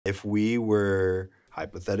If we were,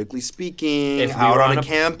 hypothetically speaking, out on a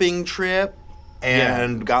camping trip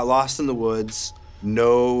and got lost in the woods,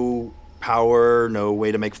 no power, no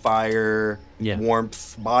way to make fire,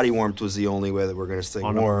 warmth, body warmth was the only way that we're gonna stay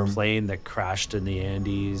warm. On a plane that crashed in the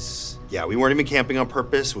Andes. Yeah, we weren't even camping on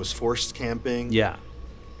purpose, it was forced camping. Yeah.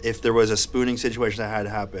 If there was a spooning situation that had to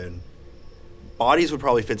happen, bodies would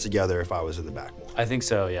probably fit together if I was in the back more. I think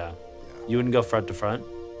so, yeah. You wouldn't go front to front?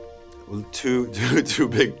 Two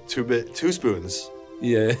spoons.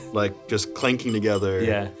 Yeah. Like just clanking together.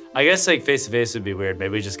 Yeah. I guess like face to face would be weird.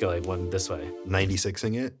 Maybe we just go like one this way.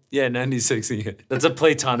 96ing it? Yeah, 96ing it. That's a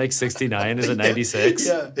platonic 69 is a 96.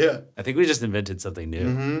 Yeah. I think we just invented something new.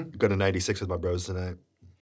 I'm going to 96 with my bros tonight.